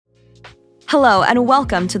Hello, and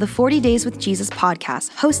welcome to the 40 Days with Jesus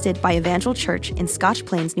podcast, hosted by Evangel Church in Scotch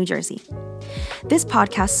Plains, New Jersey. This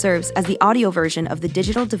podcast serves as the audio version of the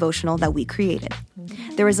digital devotional that we created.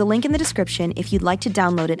 There is a link in the description if you'd like to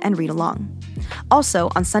download it and read along.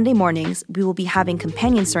 Also, on Sunday mornings, we will be having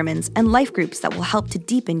companion sermons and life groups that will help to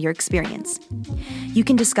deepen your experience. You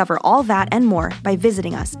can discover all that and more by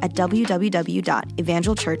visiting us at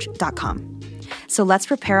www.evangelchurch.com. So let's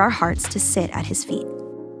prepare our hearts to sit at his feet.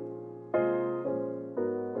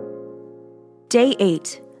 Day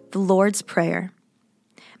 8, the Lord's Prayer.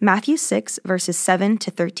 Matthew 6, verses 7 to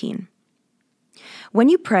 13. When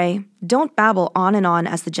you pray, don't babble on and on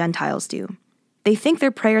as the Gentiles do. They think their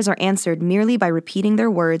prayers are answered merely by repeating their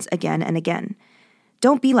words again and again.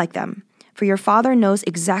 Don't be like them, for your Father knows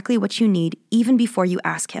exactly what you need even before you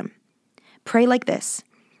ask him. Pray like this: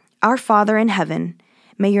 Our Father in heaven,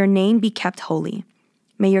 may your name be kept holy.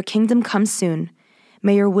 May your kingdom come soon.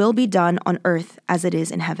 May your will be done on earth as it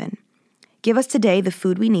is in heaven. Give us today the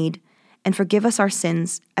food we need, and forgive us our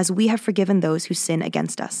sins as we have forgiven those who sin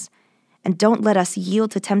against us. And don't let us yield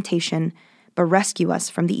to temptation, but rescue us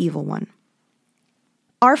from the evil one.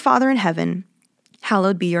 Our Father in heaven,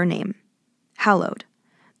 hallowed be your name. Hallowed.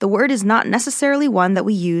 The word is not necessarily one that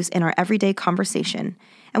we use in our everyday conversation,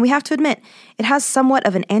 and we have to admit it has somewhat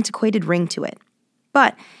of an antiquated ring to it.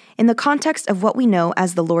 But in the context of what we know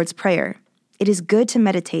as the Lord's Prayer, it is good to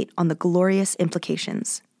meditate on the glorious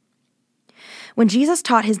implications. When Jesus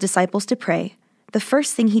taught his disciples to pray, the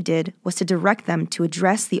first thing he did was to direct them to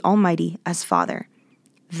address the Almighty as Father.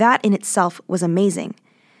 That in itself was amazing,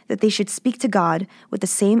 that they should speak to God with the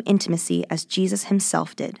same intimacy as Jesus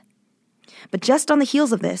himself did. But just on the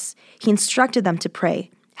heels of this, he instructed them to pray,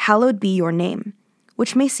 "Hallowed be your name,"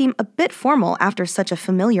 which may seem a bit formal after such a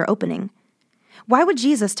familiar opening. Why would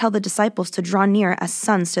Jesus tell the disciples to draw near as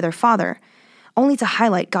sons to their Father, only to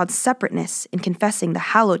highlight God's separateness in confessing the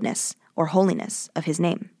hallowedness or holiness of his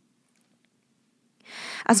name?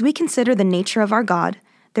 As we consider the nature of our God,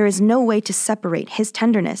 there is no way to separate his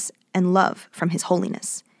tenderness and love from his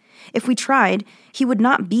holiness. If we tried, he would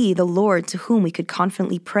not be the Lord to whom we could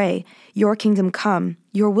confidently pray, "Your kingdom come,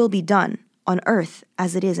 your will be done, on earth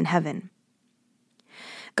as it is in heaven."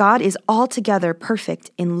 God is altogether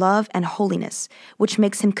perfect in love and holiness, which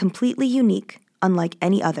makes him completely unique, unlike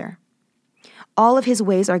any other. All of his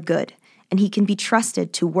ways are good, and he can be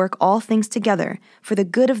trusted to work all things together for the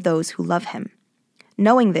good of those who love him.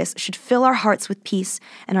 Knowing this should fill our hearts with peace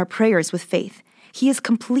and our prayers with faith. He is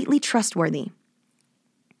completely trustworthy.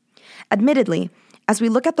 Admittedly, as we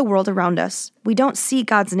look at the world around us, we don't see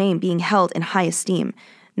God's name being held in high esteem,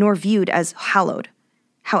 nor viewed as hallowed.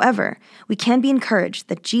 However, we can be encouraged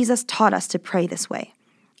that Jesus taught us to pray this way.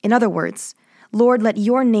 In other words, "Lord, let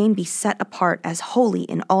your name be set apart as holy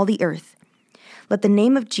in all the earth. Let the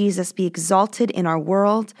name of Jesus be exalted in our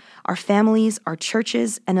world, our families, our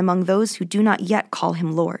churches, and among those who do not yet call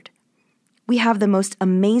him Lord." We have the most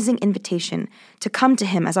amazing invitation to come to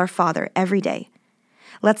him as our Father every day.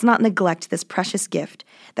 Let's not neglect this precious gift,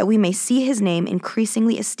 that we may see his name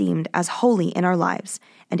increasingly esteemed as holy in our lives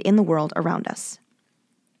and in the world around us.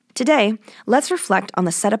 Today, let's reflect on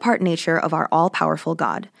the set-apart nature of our all-powerful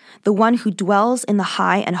God, the one who dwells in the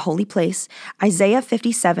high and holy place. Isaiah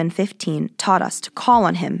 57:15 taught us to call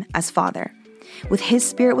on him as Father. With his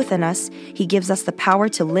Spirit within us, he gives us the power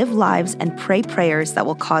to live lives and pray prayers that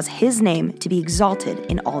will cause his name to be exalted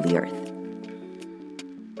in all the earth.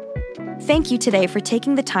 Thank you today for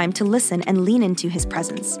taking the time to listen and lean into his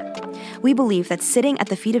presence. We believe that sitting at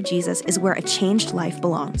the feet of Jesus is where a changed life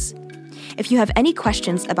belongs. If you have any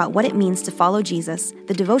questions about what it means to follow Jesus,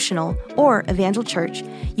 the devotional, or Evangel Church,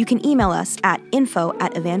 you can email us at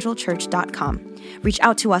info@evangelchurch.com. Reach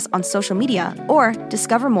out to us on social media, or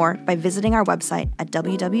discover more by visiting our website at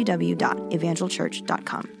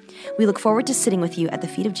www.evangelchurch.com. We look forward to sitting with you at the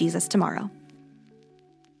feet of Jesus tomorrow.